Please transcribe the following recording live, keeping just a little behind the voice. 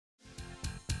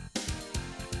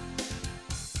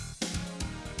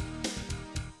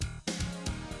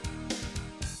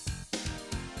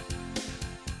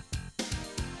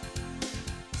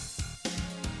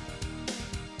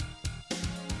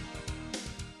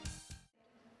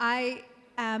I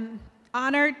am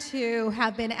honored to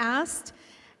have been asked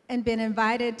and been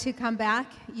invited to come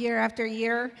back year after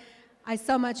year. I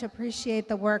so much appreciate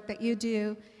the work that you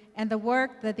do and the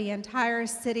work that the entire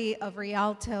city of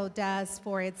Rialto does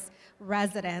for its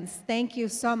residents. Thank you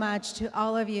so much to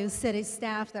all of you city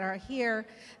staff that are here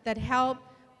that help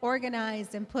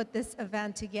organize and put this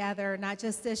event together, not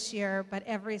just this year, but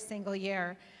every single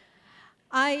year.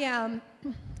 Although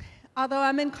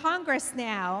I'm in Congress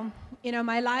now,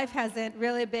 my life hasn't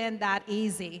really been that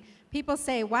easy. People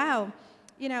say, wow,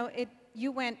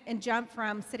 you went and jumped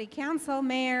from city council,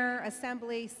 mayor,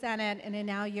 assembly, senate, and then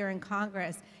now you're in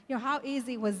Congress. How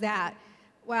easy was that?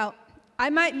 Well, I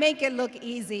might make it look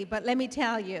easy, but let me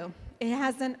tell you, it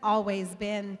hasn't always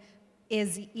been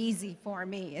easy for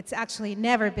me. It's actually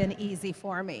never been easy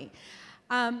for me.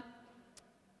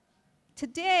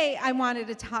 Today, I wanted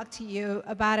to talk to you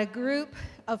about a group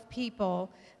of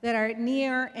people that are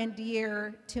near and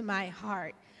dear to my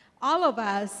heart. All of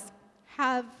us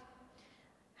have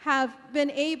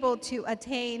been able to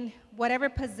attain whatever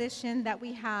position that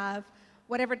we have,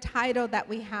 whatever title that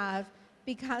we have,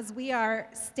 because we are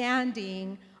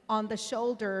standing on the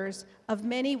shoulders of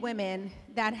many women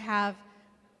that have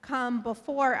come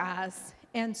before us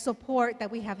and support that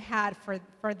we have had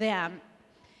for them.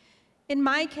 In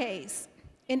my case,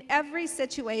 in every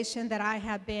situation that I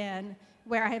have been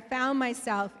where I have found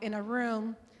myself in a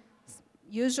room,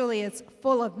 usually it's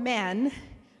full of men,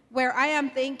 where I am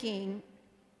thinking,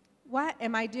 what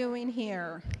am I doing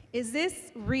here? Is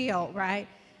this real, right?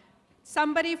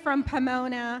 Somebody from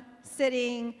Pomona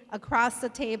sitting across the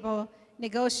table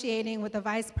negotiating with the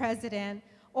vice president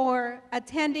or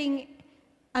attending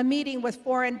a meeting with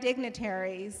foreign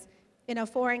dignitaries in a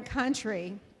foreign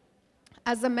country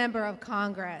as a member of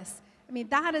Congress.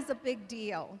 That is a big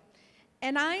deal.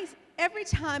 And every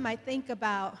time I think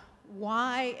about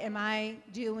why am I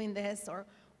doing this or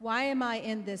why am I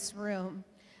in this room,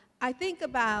 I think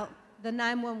about the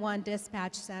 911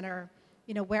 dispatch center,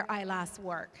 where I last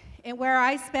worked and where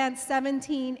I spent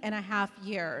 17 and a half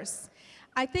years.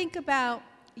 I think about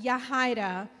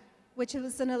Yahaira, which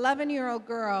was an 11-year-old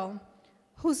girl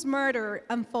whose murder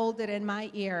unfolded in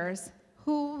my ears,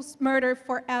 whose murder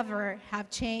forever have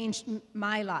changed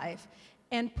my life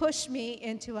and pushed me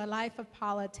into a life of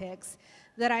politics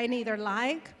that I neither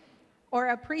like or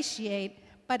appreciate,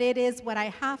 but it is what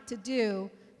I have to do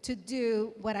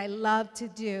what I love to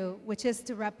do, which is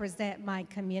to represent my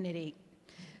community.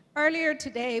 Earlier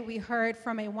today, we heard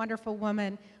from a wonderful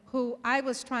woman who I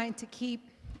was trying to keep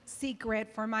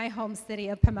secret for my home city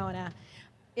of Pomona.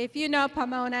 If you know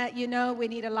Pomona, you know we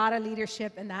need a lot of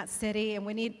leadership in that city, and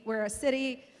we're a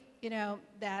city,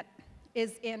 that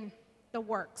is in the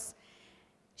works.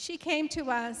 She came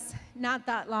to us not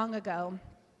that long ago,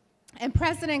 and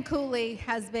President Cooley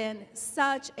has been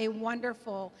such a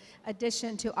wonderful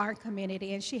addition to our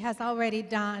community, and she has already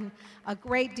done a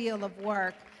great deal of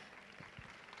work.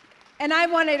 And I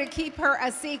wanted to keep her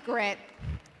a secret,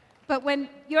 but when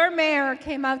your mayor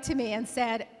came up to me and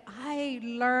said, I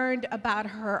learned about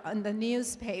her on the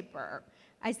newspaper,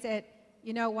 I said,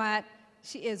 you know what?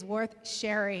 She is worth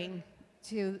sharing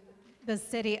to the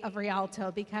city of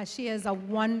Rialto because she is a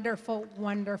wonderful,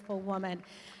 wonderful woman.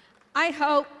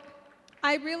 I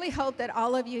really hope that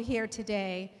all of you here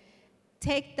today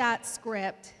take that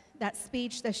script, that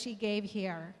speech that she gave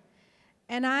here,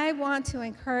 and I want to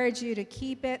encourage you to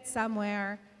keep it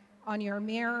somewhere on your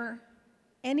mirror,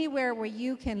 anywhere where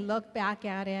you can look back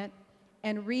at it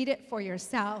and read it for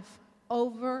yourself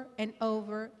over and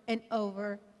over and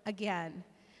over again.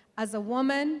 As a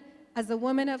woman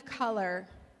of color,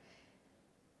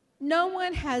 no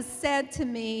one has said to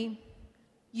me,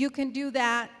 you can do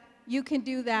that, you can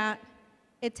do that.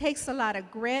 It takes a lot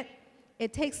of grit,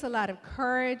 it takes a lot of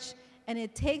courage, and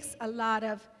it takes a lot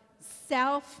of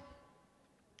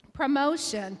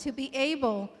self-promotion to be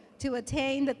able to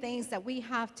attain the things that we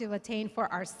have to attain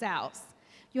for ourselves.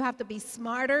 You have to be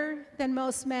smarter than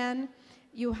most men.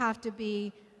 You have to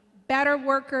be better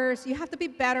workers. You have to be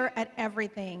better at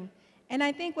everything. And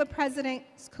I think what President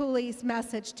Cooley's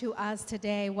message to us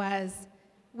today was,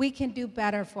 we can do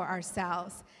better for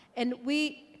ourselves. And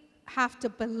we have to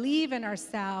believe in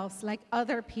ourselves like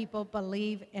other people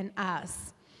believe in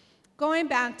us. Going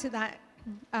back to that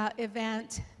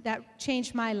event that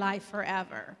changed my life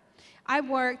forever. I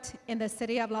worked in the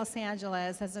city of Los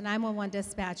Angeles as a 911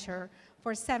 dispatcher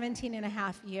for 17 and a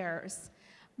half years.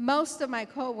 Most of my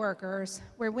coworkers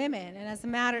were women, and as a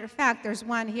matter of fact, there's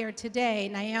one here today,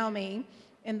 Naomi,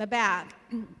 in the back.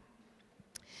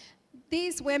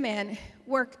 These women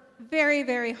work very,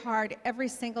 very hard every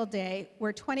single day.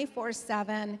 We're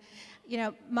 24/7.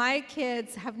 my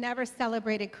kids have never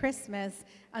celebrated Christmas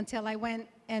until I went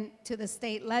into the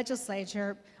state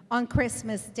legislature on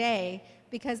Christmas Day,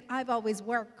 because I've always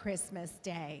worked Christmas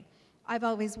Day. I've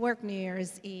always worked New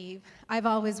Year's Eve. I've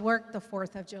always worked the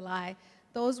 4th of July.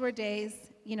 Those were days,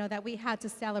 that we had to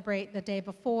celebrate the day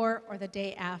before or the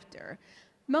day after.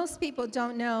 Most people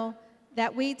don't know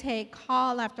that we take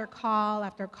call after call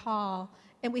after call,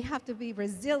 and we have to be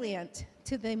resilient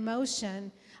to the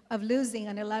emotion of losing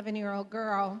an 11-year-old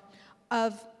girl,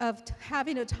 of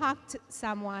having to talk to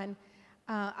someone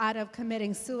out of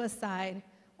committing suicide,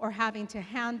 or having to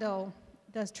handle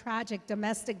those tragic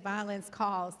domestic violence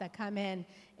calls that come in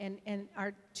and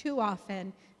are too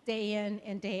often day in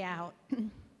and day out.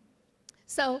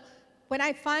 So when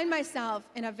I find myself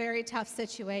in a very tough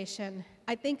situation,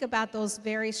 I think about those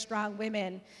very strong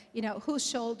women, whose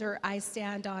shoulder I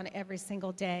stand on every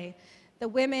single day. The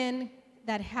women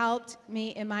that helped me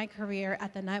in my career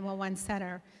at the 911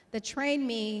 center, that trained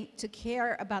me to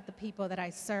care about the people that I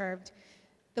served.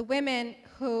 The women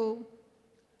who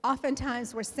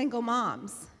oftentimes were single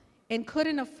moms and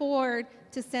couldn't afford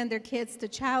to send their kids to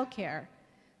childcare,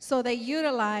 so they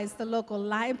utilized the local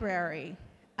library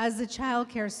as a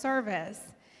childcare service.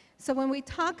 So when we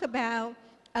talk about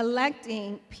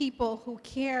electing people who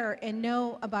care and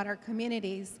know about our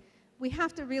communities, we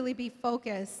have to really be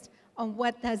focused on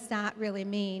what does that really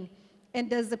mean. And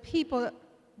does the people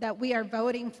that we are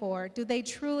voting for, do they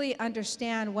truly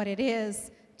understand what it is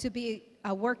to be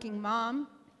a working mom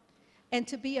and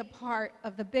to be a part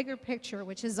of the bigger picture,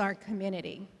 which is our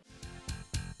community?